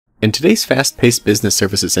In today's fast-paced business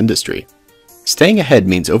services industry, staying ahead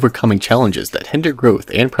means overcoming challenges that hinder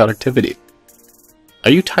growth and productivity.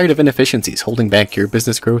 Are you tired of inefficiencies holding back your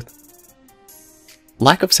business growth?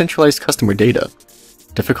 Lack of centralized customer data,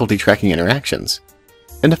 difficulty tracking interactions,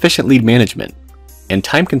 inefficient lead management, and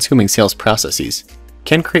time-consuming sales processes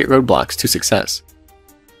can create roadblocks to success.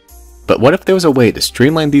 But what if there was a way to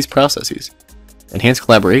streamline these processes, enhance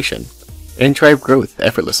collaboration, and drive growth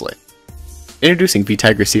effortlessly? Introducing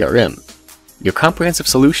Vtiger CRM, your comprehensive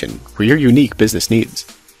solution for your unique business needs.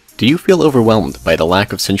 Do you feel overwhelmed by the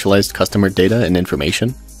lack of centralized customer data and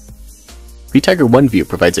information? Vtiger OneView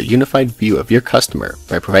provides a unified view of your customer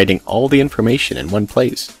by providing all the information in one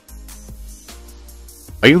place.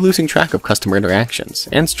 Are you losing track of customer interactions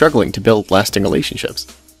and struggling to build lasting relationships?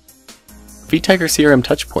 Vtiger CRM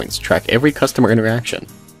touchpoints track every customer interaction,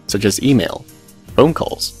 such as email, phone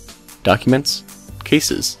calls, documents,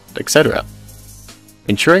 cases, etc.,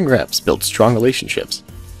 ensuring reps build strong relationships.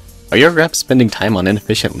 Are your reps spending time on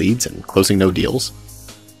inefficient leads and closing no deals?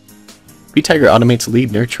 Vtiger automates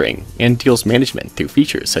lead nurturing and deals management through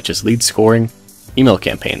features such as lead scoring, email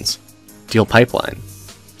campaigns, deal pipeline,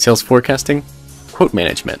 sales forecasting, quote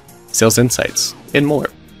management, sales insights, and more.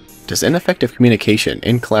 Does ineffective communication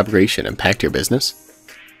and collaboration impact your business?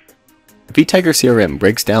 Vtiger CRM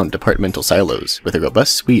breaks down departmental silos with a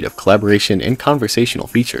robust suite of collaboration and conversational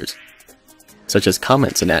features, such as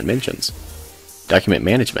comments and mentions, document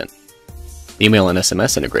management, email and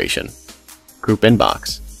SMS integration, group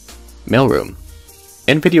inbox, mailroom,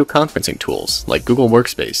 and video conferencing tools like Google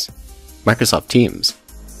Workspace, Microsoft Teams,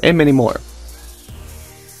 and many more.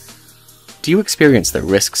 Do you experience the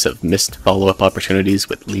risks of missed follow-up opportunities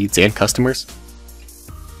with leads and customers?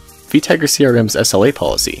 Vtiger CRM's SLA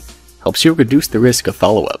policy helps you reduce the risk of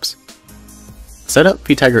follow-ups. Set up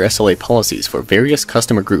Vtiger SLA policies for various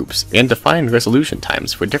customer groups and define resolution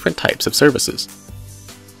times for different types of services.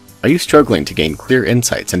 Are you struggling to gain clear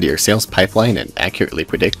insights into your sales pipeline and accurately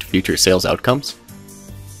predict future sales outcomes?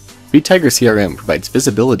 Vtiger CRM provides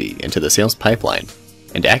visibility into the sales pipeline,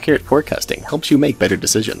 and accurate forecasting helps you make better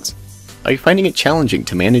decisions. Are you finding it challenging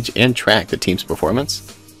to manage and track the team's performance?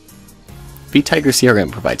 Vtiger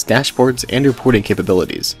CRM provides dashboards and reporting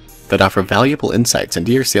capabilities that offer valuable insights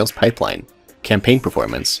into your sales pipeline, campaign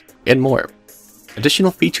performance, and more.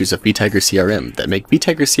 Additional features of Vtiger CRM that make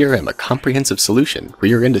Vtiger CRM a comprehensive solution for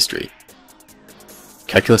your industry.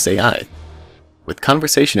 Calculus AI, with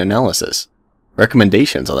conversation analysis,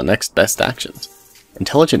 recommendations on the next best actions,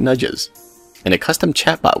 intelligent nudges, and a custom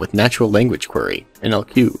chatbot with natural language query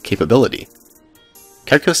 (NLQ) capability.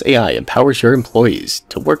 Calculus AI empowers your employees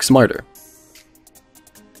to work smarter.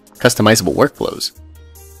 Customizable workflows.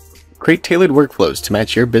 Create tailored workflows to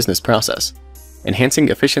match your business process, enhancing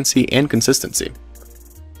efficiency and consistency.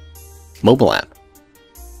 Mobile app.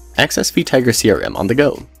 Access Vtiger CRM on the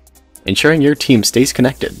go, ensuring your team stays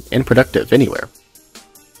connected and productive anywhere.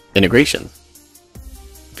 Integration.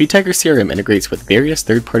 Vtiger CRM integrates with various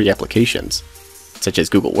third-party applications, such as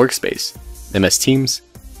Google Workspace, MS Teams,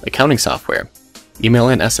 accounting software, email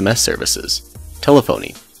and SMS services,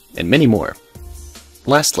 telephony, and many more.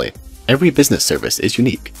 Lastly, every business service is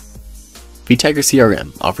unique. Vtiger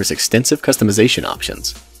CRM offers extensive customization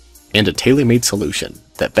options and a tailor-made solution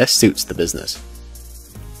that best suits the business.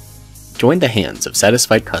 Join the hands of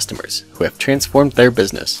satisfied customers who have transformed their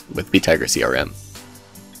business with Vtiger CRM.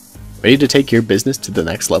 Ready to take your business to the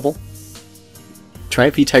next level? Try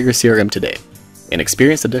Vtiger CRM today and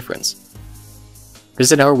experience the difference.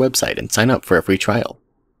 Visit our website and sign up for a free trial.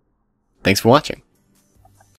 Thanks for watching.